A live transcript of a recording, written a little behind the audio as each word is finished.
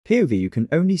Here you can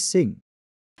only sing.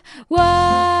 What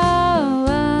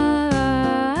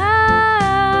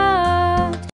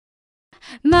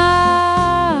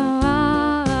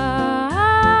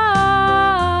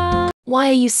Why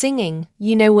are you singing?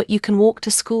 You know what, you can walk to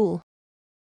school.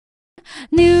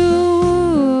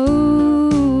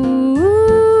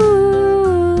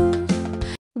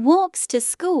 walks to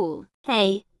school.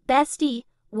 Hey, bestie,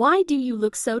 why do you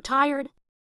look so tired?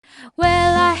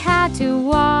 Well, I had to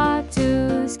walk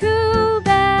to school,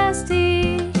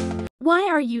 bestie. Why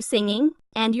are you singing?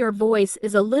 And your voice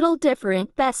is a little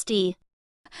different, bestie.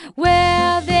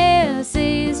 Well, this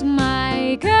is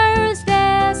my curse,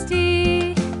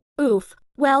 bestie. Oof,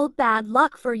 well, bad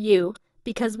luck for you,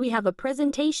 because we have a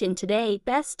presentation today,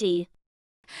 bestie.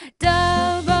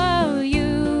 W-H-A-T.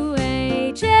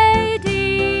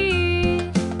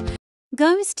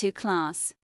 Goes to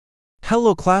class.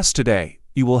 Hello class, today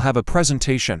you will have a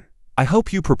presentation. I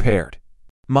hope you prepared.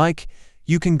 Mike,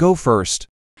 you can go first.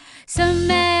 So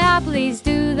may I please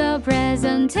do the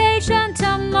presentation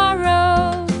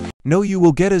tomorrow? No, you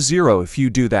will get a 0 if you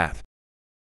do that.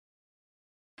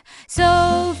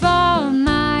 So for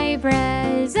my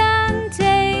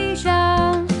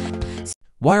presentation.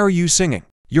 Why are you singing?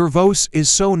 Your voice is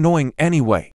so annoying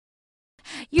anyway.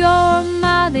 Your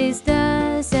mouth is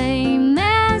the same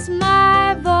as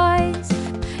my voice.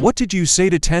 What did you say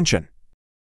to detention?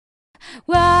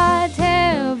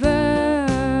 Whatever.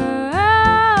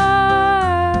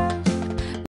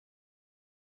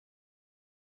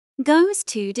 Goes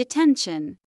to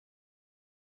detention.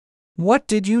 What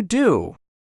did you do?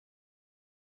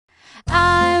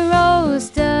 I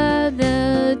roasted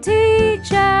the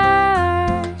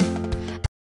teacher.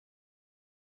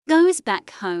 Goes back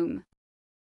home.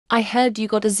 I heard you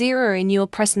got a 0 in your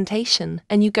presentation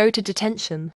and you go to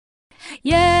detention.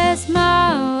 Yes,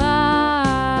 Mom.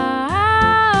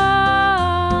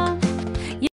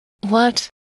 What?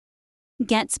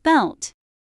 Gets belt.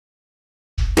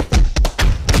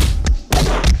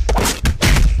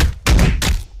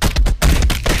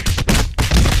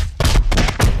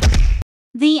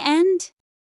 The end.